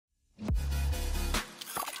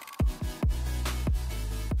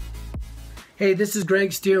Hey, this is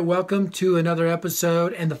Greg Stier. Welcome to another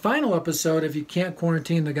episode and the final episode of You Can't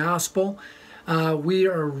Quarantine the Gospel. We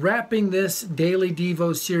are wrapping this daily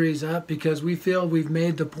Devo series up because we feel we've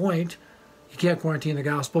made the point. You can't quarantine the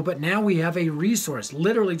gospel, but now we have a resource.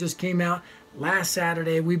 Literally just came out last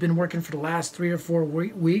Saturday. We've been working for the last 3 or 4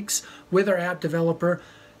 weeks with our app developer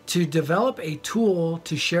to develop a tool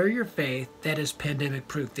to share your faith that is pandemic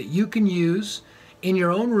proof, that you can use in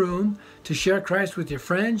your own room to share Christ with your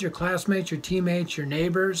friends, your classmates, your teammates, your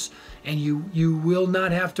neighbors, and you will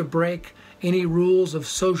not have to break any rules of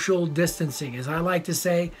social distancing. As I like to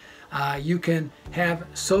say, you can have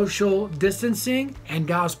social distancing and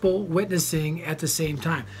gospel witnessing at the same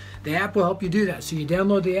time. The app will help you do that. So you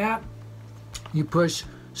download the app, you push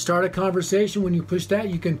start a conversation. When you push that,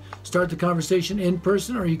 you can start the conversation in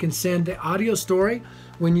person, or you can send the audio story.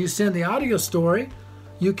 When you send the audio story,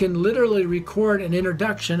 you can literally record an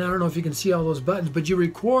introduction. I don't know if you can see all those buttons, but you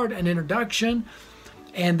record an introduction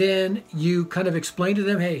and then you kind of explain to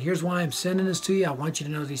them, hey, here's why I'm sending this to you. I want you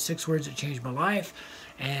to know these 6 words that changed my life.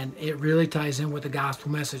 And it really ties in with the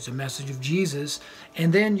gospel message, the message of Jesus.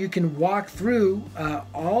 And then you can walk through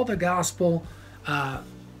all the gospel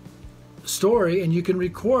story, and you can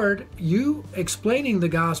record you explaining the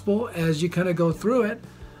gospel as you kind of go through it.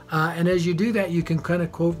 And as you do that, you can kind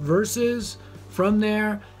of quote verses from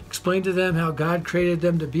there, explain to them how God created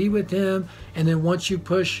them to be with Him, and then once you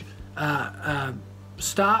push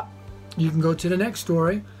stop, you can go to the next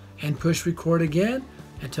story and push record again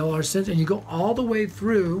and tell our sins, and you go all the way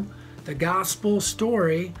through the gospel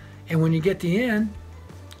story. And when you get to the end,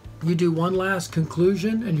 you do one last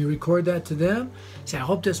conclusion and you record that to them. Say, I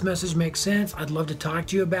hope this message makes sense. I'd love to talk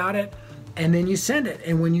to you about it. And then you send it.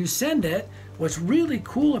 And when you send it, what's really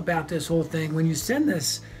cool about this whole thing, when you send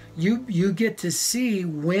this, you get to see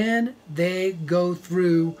when they go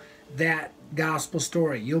through that gospel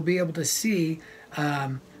story. You'll be able to see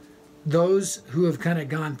those who have kind of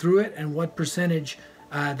gone through it and what percentage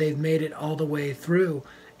they've made it all the way through.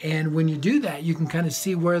 And when you do that, you can kind of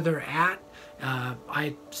see where they're at.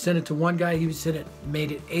 I sent it to one guy. He said it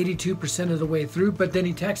made it 82% of the way through, but then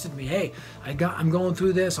he texted me, hey, I'm going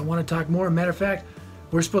through this. I want to talk more. Matter of fact,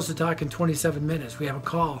 we're supposed to talk in 27 minutes. We have a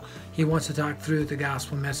call. He wants to talk through the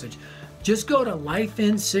gospel message. Just go to Life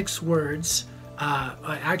in 6 Words.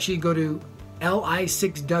 Actually, go to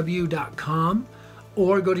li6w.com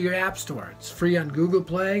or go to your app store. It's free on Google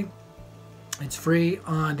Play. It's free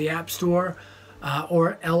on the App Store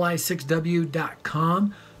or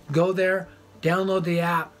li6w.com. Go there, download the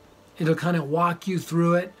app. It'll kind of walk you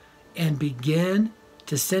through it and begin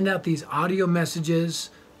to send out these audio messages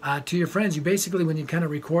to your friends. You basically, when you kind of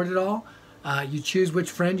record it all, you choose which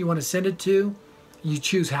friend you want to send it to. You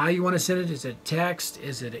choose how you want to send it. Is it text?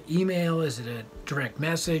 Is it an email? Is it a direct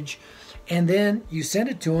message? And then you send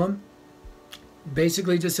it to them.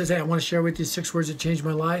 Basically just says, hey, I want to share with you 6 words that changed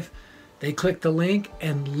my life. They click the link,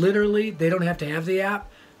 and literally they don't have to have the app.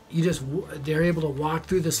 They're able to walk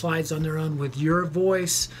through the slides on their own with your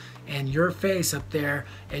voice and your face up there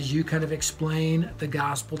as you kind of explain the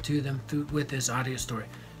gospel to them with this audio story.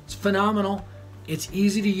 It's phenomenal. It's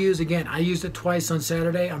easy to use. Again, I used it twice on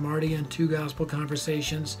Saturday. I'm already in 2 gospel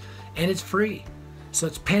conversations, and it's free. So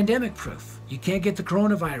it's pandemic proof. You can't get the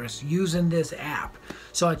coronavirus using this app.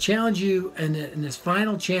 So I challenge you in this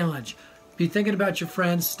final challenge, be thinking about your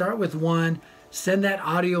friends. Start with one. Send that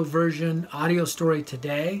audio story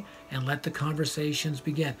today, and let the conversations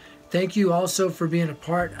begin. Thank you also for being a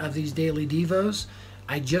part of these daily devos.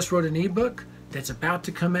 I just wrote an ebook that's about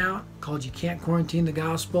to come out called You Can't Quarantine the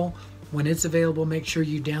Gospel. When it's available, make sure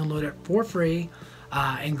you download it for free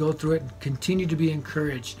and go through it and continue to be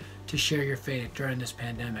encouraged to share your faith during this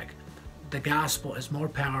pandemic. The gospel is more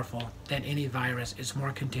powerful than any virus. It's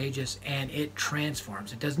more contagious, and it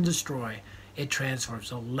transforms. It doesn't destroy, it transforms.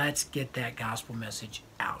 So let's get that gospel message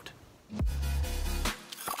out.